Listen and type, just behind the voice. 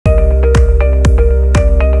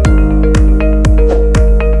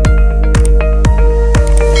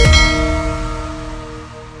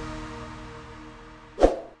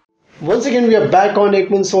again, we are back on Ek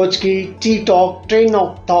Mun Soch Ki Tea Talk, Train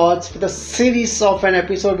of Thoughts with a series of an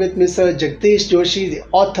episode with Mr. Jagdish Joshi, the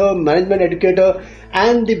author, management educator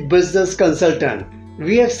and the business consultant.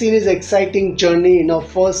 We have seen his exciting journey in our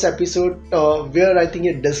first episode where I think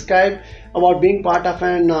he described about being part of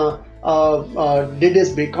an did his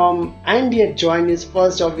become and he had joined his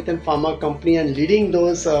first job with a pharma company and leading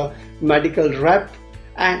those medical rep,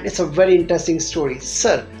 and it's a very interesting story.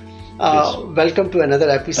 Sir, welcome to another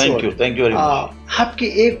episode. Thank you very much. आपकी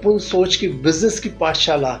एक पुन सोच की business की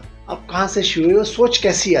पाठशाला आप कहाँ से शुरू हुई और सोच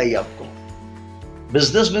कैसी आई आपको?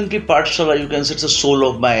 बिजनेसमैन की पाठशाला you can say it's the soul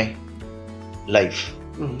of my life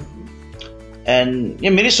and ये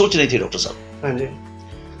मेरी सोच नहीं थी डॉक्टर साहब। हाँ जी।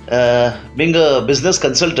 Being a business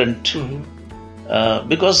consultant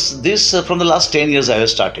because this from the last 10 years I have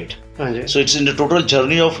started. So it's in the total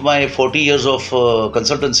journey of my 40 years of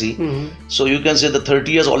consultancy. So you can say the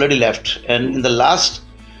 30 years already left, and in the last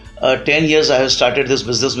 10 years I have started this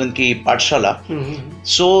businessman ki Pathshala.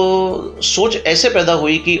 So सोच ऐसे पैदा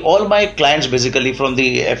हुई कि all my clients basically from the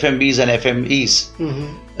FMBs and FMEs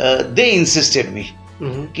they insisted me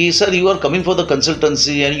कि sir you are coming for the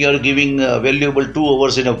consultancy and you are giving valuable 2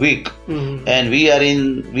 hours in a week and we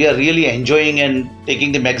are really enjoying and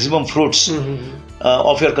taking the maximum fruits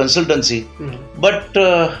of your consultancy, but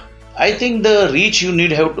I think the reach you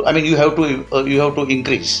need you have to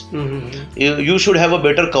increase. You should have a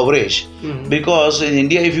better coverage because in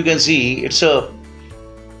India, if you can see, it's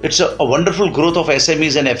a wonderful growth of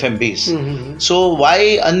SMEs and FMBs. So why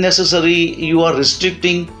unnecessary you are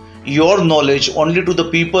restricting your knowledge only to the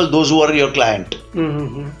people, those who are your client?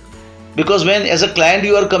 Because when as a client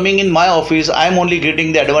you are coming in my office, I am only getting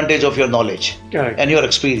the advantage of your knowledge and your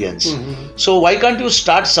experience. So why can't you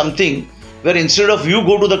start something where instead of you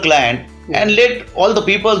go to the client and let all the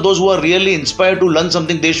people, those who are really inspired to learn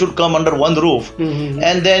something, they should come under one roof,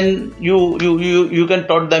 and then you can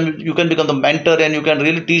taught them, you can become the mentor and you can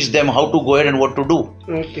really teach them how to go ahead and what to do.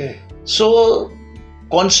 Okay. So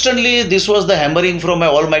constantly this was the hammering from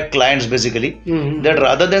all my clients basically, that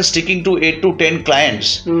rather than sticking to 8 to 10 clients,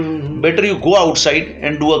 better you go outside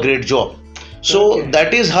and do a great job. So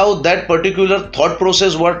that is how that particular thought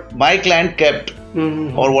process what my client kept,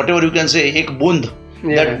 or whatever you can say, ek bund.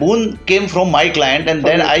 That boon came from my client, and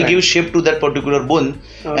then I give shape to that particular boon,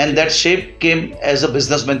 and that shape came as a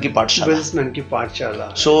businessman ki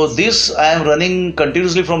Pathshala. So this I am running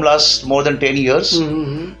continuously from last more than 10 years.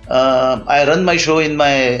 I run my show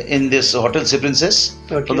in this Hotel Sea Princess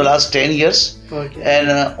for the last 10 years, and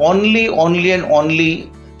only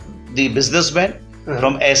the businessmen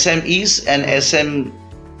from SMEs and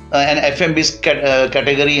FMB's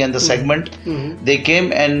category and the segment, they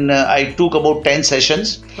came and I took about 10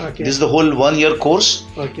 sessions. This is the whole 1 year course,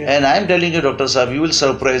 and I am telling you, Dr. Saab, you will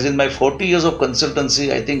surprise, in my 40 years of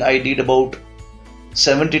consultancy, I think I did about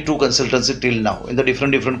 72 consultancy till now in the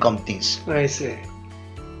different companies. I see.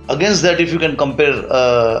 Against that, if you can compare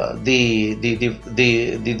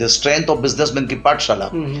the strength of businessman ki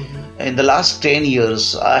Pathshala, in the last 10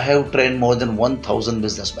 years I have trained more than 1,000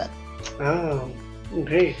 businessmen. Oh,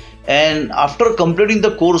 great. And after completing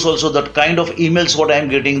the course also, that kind of emails what I am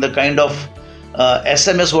getting, the kind of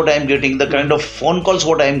SMS what I am getting, the kind of phone calls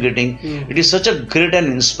what I am getting, it is such a great and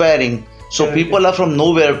inspiring. So people are from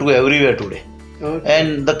nowhere to everywhere today.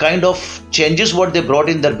 And the kind of changes what they brought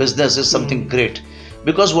in their business is something great.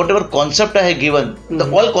 Because whatever concept I have given, the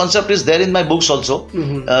whole concept is there in my books also,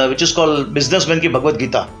 which is called Businessman Ki Bhagavad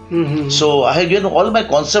Gita. So I have given all my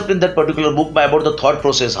concept in that particular book about the thought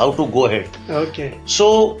process, how to go ahead. So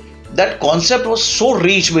that concept was so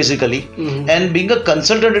rich basically, and being a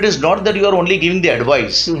consultant, it is not that you are only giving the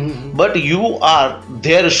advice, but you are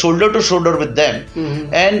there shoulder to shoulder with them,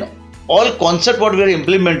 and all concept what we are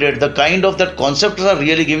implemented, the kind of that concepts are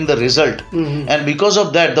really giving the result, and because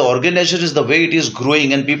of that the organization is the way it is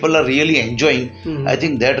growing and people are really enjoying. I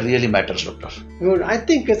think that really matters, doctor. Good. I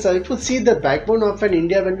think if you see the backbone of an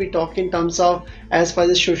India, when we talk in terms of as far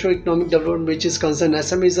as socio-economic development which is concerned,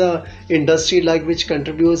 SME is a industry like which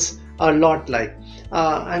contributes a lot, like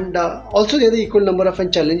and also there are the equal number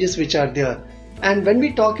of challenges which are there. And when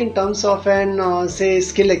we talk in terms of say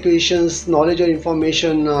skill acquisitions, knowledge or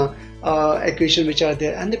information acquisition which are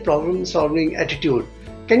there, and the problem solving attitude,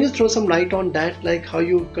 can you throw some light on that, like how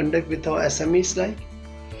you conduct with our SMEs? Like,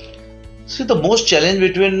 see, the most challenge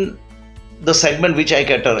between the segment which I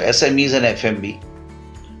cater, SMEs and FMB,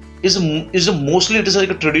 is mostly it is like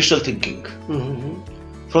a traditional thinking.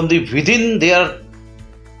 From the within, they are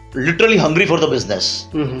literally hungry for the business.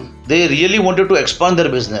 They really wanted to expand their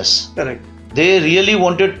business. Correct. They really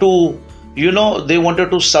wanted to, they wanted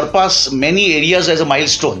to surpass many areas as a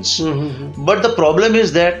milestones. But the problem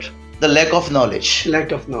is that the lack of knowledge.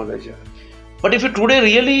 Lack of knowledge. Yeah. But if you today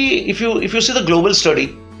really, if you see the global study,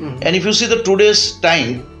 and if you see the today's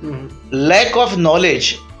time, lack of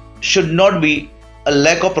knowledge should not be a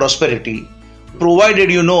lack of prosperity,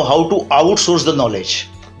 provided you know how to outsource the knowledge.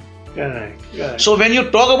 Correct. So when you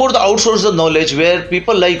talk about the outsource the knowledge, where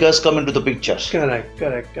people like us come into the picture. Correct.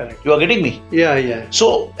 You are getting me? Yeah. So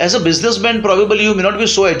as a businessman, probably you may not be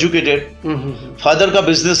so educated. Father का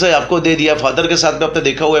business है, आपको दे दिया. Father के साथ में आपने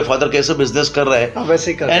देखा हुआ है, father कैसे business कर रहा है.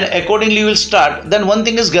 वैसे ही कर. And accordingly you will start. Then one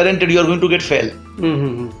thing is guaranteed, you are going to get fail.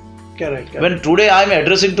 Correct. When today I am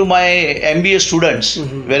addressing to my MBA students,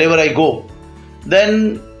 wherever I go, then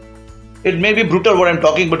it may be brutal what I am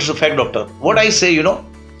talking, but it's a fact, doctor. What I say, you know.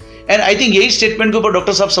 And I think यही statement के ऊपर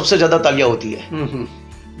doctor साहब सबसे ज्यादा तालियां होती है.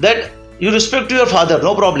 That you respect your father,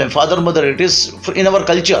 no problem, father mother, it is in our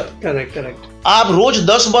culture. Correct. आप रोज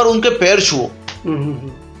 10 बार उनके पैर छुओ,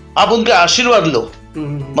 आप उनके आशीर्वाद लो,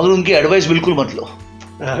 मगर उनकी एडवाइस बिल्कुल मत लो.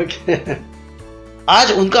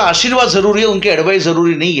 आज उनका आशीर्वाद जरूरी है, उनकी एडवाइस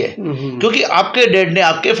जरूरी नहीं है. क्योंकि आपके डैड ने,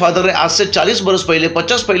 आपके फादर ने आज से 40 बरस पहले,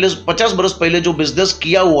 50 बरस पहले जो बिजनेस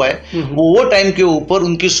किया हुआ है, वो टाइम के ऊपर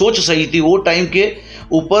उनकी सोच सही थी, वो टाइम के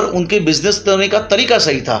ऊपर उनके बिजनेस करने का तरीका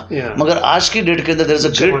सही था. मगर आज की डेट के अंदर there is a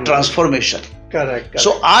great transformation. Correct. सो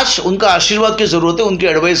आज उनका आशीर्वाद की जरूरत है, उनकी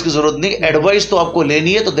एडवाइस की जरूरत नहीं. एडवाइस तो आपको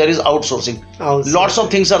लेनी है, तो there is outsourcing. Lots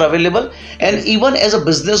of things are available. And even as a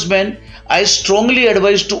businessman, I strongly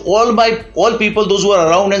advise to all people, those who are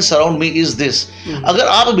around and surround me, is this. अगर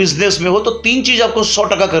आप बिजनेस में हो तो 3 चीज आपको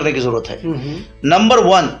 100% करने की जरूरत है. Number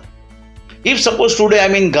 1, if suppose today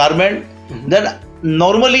I'm in garment, then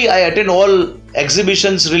normally I attend all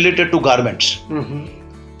exhibitions related to garments.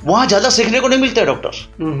 वहां ज्यादा सीखने को नहीं मिलता है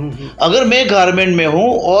डॉक्टर. अगर मैं गारमेंट में हूं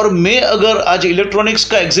और मैं अगर आज इलेक्ट्रॉनिक्स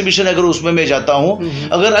का एग्जीबिशन अगर उसमें मैं जाता हूं,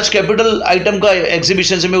 अगर आज कैपिटल आइटम का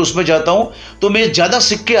एग्जीबिशन से मैं उसमें जाता हूं, तो मैं ज्यादा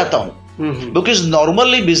सीख के आता हूं. बिकॉज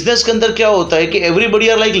नॉर्मली बिजनेस के अंदर क्या होता है कि एवरीबडी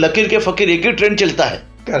आर लाइक लकीर के फकीर, एक ही ट्रेंड चलता है.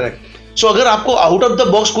 करेक्ट. सो अगर आपको आउट ऑफ द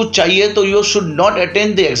बॉक्स कुछ चाहिए, तो you should not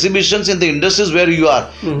attend the exhibitions in the industries where you are.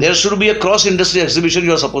 There should be a cross industry exhibition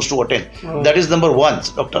you are supposed to attend. That is number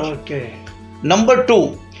 1, doctor. Number 2,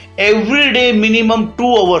 every day minimum 2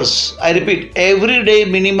 hours, I repeat, every day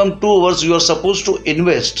minimum 2 hours you are supposed to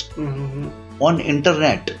invest on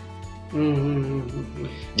internet.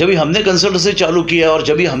 जब भी हमने consultancy चालू किया और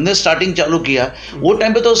जब भी हमने starting चालू किया, वो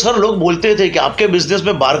टाइम पे तो सर लोग बोलते थे कि आपके बिजनेस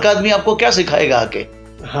में बाहर का आदमी आपको क्या सिखाएगा आके.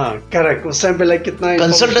 हाँ, करेक्ट. उस टाइम पे लाइक कितना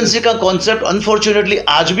कंसल्टेंसी का कॉन्सेप्ट अनफॉर्चुनेटली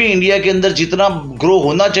आज भी इंडिया के अंदर जितना ग्रो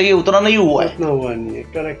होना चाहिए उतना नहीं हुआ है.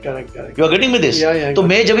 Correct. You are getting me this. तो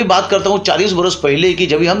मैं जब भी बात करता हूँ 40 बरस पहले की,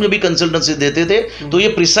 जब हम कंसल्टेंसी देते थे, तो ये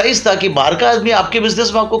प्रिसाइज था कि बाहर का आदमी आपके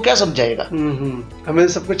बिजनेस में आपको क्या समझाएगा. हमें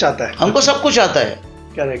सब कुछ आता है, हमको सब कुछ आता है.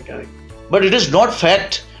 Correct. But it is not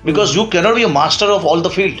fact, because you cannot be a master of all the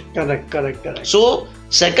field. Correct. So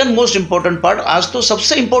second most important part, आज तो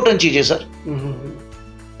सबसे important चीज है sir,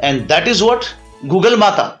 and that is what Google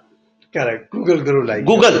माता. Correct. Google Guru like.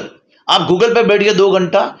 Google. आप Google पे बैठिए 2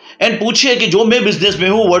 घंटा एंड पूछिए कि जो मैं बिजनेस में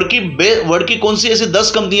हूँ, वर्ड की कौन सी ऐसी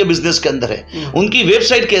 10 कंपनी बिजनेस के अंदर है, उनकी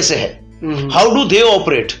वेबसाइट कैसे है, हाउ डू दे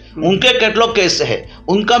ऑपरेट, उनके कैटलॉग कैसे है,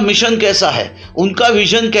 उनका मिशन कैसा है, उनका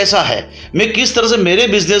विजन कैसा है, मैं किस तरह से मेरे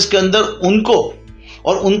बिजनेस के अंदर उनको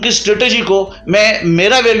और उनकी स्ट्रेटेजी को मैं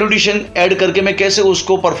मेरा वैल्यूएशन ऐड करके मैं कैसे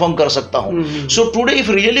उसको परफॉर्म कर सकता हूं. So today if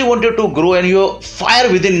really wanted to grow and you fire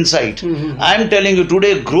with in inside, I am telling you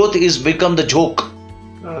today growth is become the joke,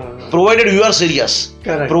 provided you are serious.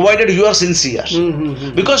 Correct. Provided you are sincere.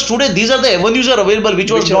 Because today these are the avenues are available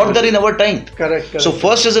which was not there in our time. Correct. So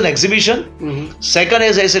first is an exhibition. Second,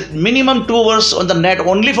 as I said, minimum 2 hours on the net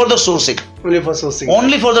only for the sourcing.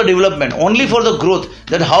 Only for the development. Only for the growth.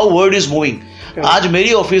 Then how world is moving. आज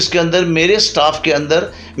मेरी office के अंदर, मेरे staff के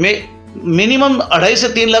अंदर मैं minimum 2.5 से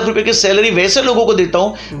 3 लाख रुपए की सैलरी वैसे लोगों को देता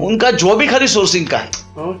हूं, उनका जॉब ही खाली सोर्सिंग का है.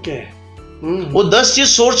 ओके. वो 10 चीज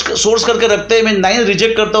सोर्स करके रखते हैं, मैं 9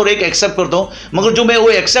 रिजेक्ट करता हूँ और 1 एक्सेप्ट करता हूँ. मगर जो मैं वो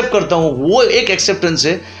एक्सेप्ट करता हूँ, वो एक एक्सेप्टेंस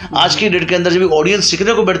है. आज की डेट के अंदर जब ऑडियंस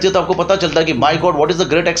सीखने को बैठती है, तो आपको पता चलता है कि my God, what is the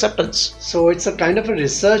great acceptance. So it's a kind of a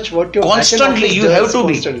research what you constantly you have to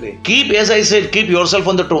be keep, as I said, keep yourself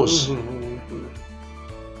on the toes.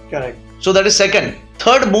 Correct. So that is second.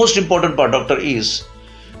 Third most important part, doctor, is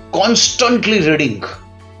constantly reading.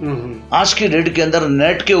 आज की date के अंदर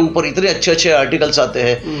net के ऊपर इतने अच्छे articles आते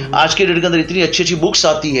हैं, आज की डेट के अंदर इतनी अच्छी बुक्स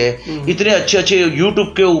आती है, इतने अच्छे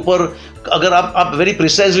यूट्यूब के ऊपर अगर आप वेरी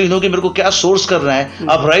प्रिसाइजली नो कि मेरे को क्या सोर्स करना है,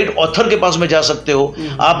 आप राइट ऑथर के पास में जा सकते हो,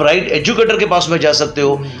 आप राइट एजुकेटर के पास में जा सकते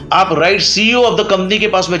हो, आप right CEO of the company के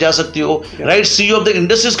पास में जा सकते हो, right CEO of the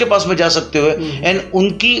industries के पास में जा सकते हो, एंड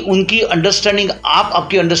उनकी अंडरस्टैंडिंग आप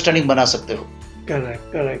आपकी अंडरस्टैंडिंग बना सकते हो.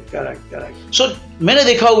 करेक्ट। सो मैंने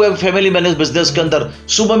देखा हुआ है फैमिली मैनेज बिजनेस के अंदर,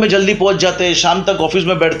 सुबह में जल्दी पहुंच जाते हैं, शाम तक ऑफिस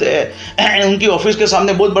में बैठते हैं, उनकी ऑफिस के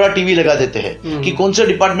सामने बहुत बड़ा टीवी लगा देते हैं कि कौन से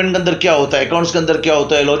डिपार्टमेंट के अंदर क्या होता है, अकाउंट्स के अंदर क्या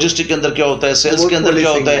होता है, लॉजिस्टिक के अंदर क्या होता है, सेल्स के अंदर क्या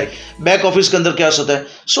होता है, बैक ऑफिस के अंदर क्या होता है।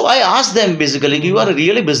 सो आई आस्क देम बेसिकली कि यू आर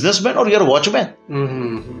रियली बिजनेसमैन और यू आर वॉचमैन?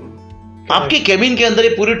 आपकी केबिन के अंदर ये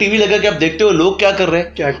पूरी टीवी लगा के आप देखते हो लोग क्या कर रहे हैं,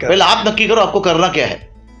 पहले आप नक्की करो आपको करना क्या है।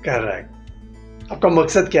 करेक्ट। आपका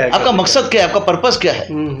मकसद क्या है? आपका मकसद क्या है? आपका पर्पस क्या है?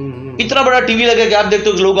 इतना बड़ा टीवी लगा कि आप देखते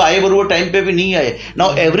हो लोग आए बरोबर टाइम पे भी नहीं आए।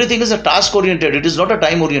 Now everything is a task oriented, it is not a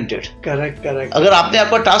time oriented. Correct. अगर आपने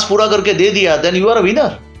आपका टास्क पूरा करके दे दिया then you are a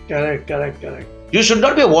winner. Correct. You should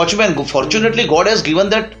not be a watchman. Fortunately, God has given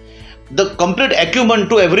that the complete acumen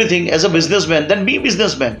to everything as a businessman. Then be a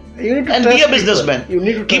businessman and be a businessman. You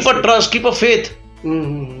need to keep a trust, keep a faith.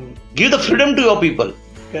 Give the freedom to your people.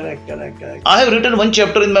 Correct. I have written one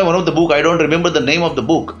chapter in my one of the book. I don't remember the name of the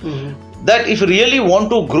book. That if you really want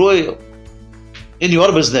to grow in your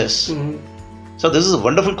business, so this is a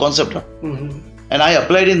wonderful concept. And I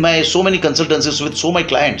applied in my so many consultancies with so many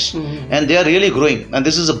clients, and they are really growing. And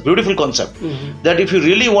this is a beautiful concept that if you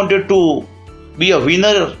really wanted to be a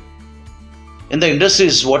winner in the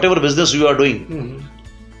industries, whatever business you are doing,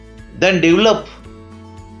 then develop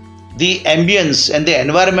the ambience and the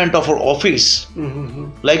environment of our office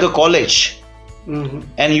like a college,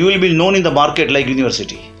 and you will be known in the market like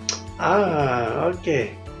university. Okay,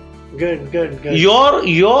 good. Your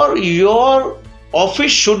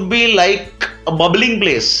office should be like a bubbling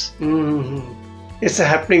place. It's a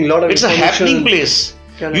happening lot of. It's a happening place.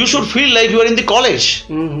 Correct. You should feel like you are in the college.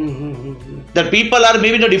 That people are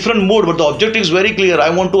maybe in a different mood, but the objective is very clear.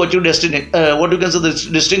 I want to achieve what you can say the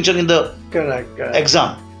distinction in the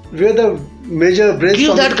exam. We're the major brains.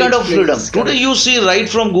 Give that kind of freedom. Today you see right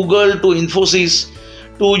from Google to Infosys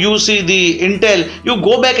to you see the Intel, you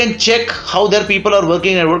go back and check how their people are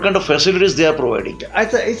working and what kind of facilities they are providing.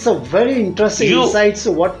 It's a very interesting insights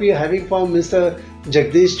what we are having from Mr.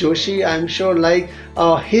 Jagdish Joshi. I'm sure like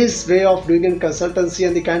his way of doing in consultancy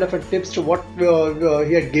and the kind of tips to what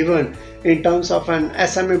he had given in terms of an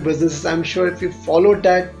SME business. I'm sure if you follow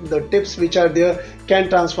that, the tips which are there can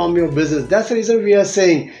transform your business. That's the reason we are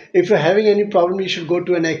saying if you're having any problem, you should go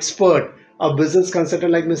to an expert, a business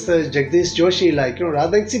consultant like Mr. Jagdish Joshi,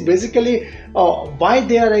 rather than see basically why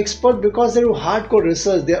they are expert, because they do hardcore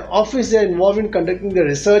research. Their office, they are involved in conducting the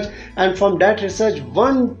research, and from that research,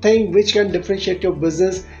 one thing which can differentiate your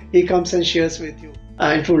business, he comes and shares with you.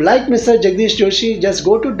 And if you like Mr. Jagdish Joshi, just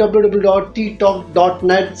go to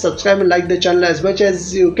www.ttalk.net, subscribe and like the channel as much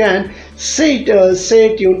as you can. Stay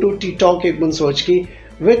tuned to T Talk Ek Soch Ki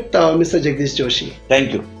with Mr. Jagdish Joshi.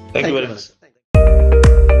 Thank you very much.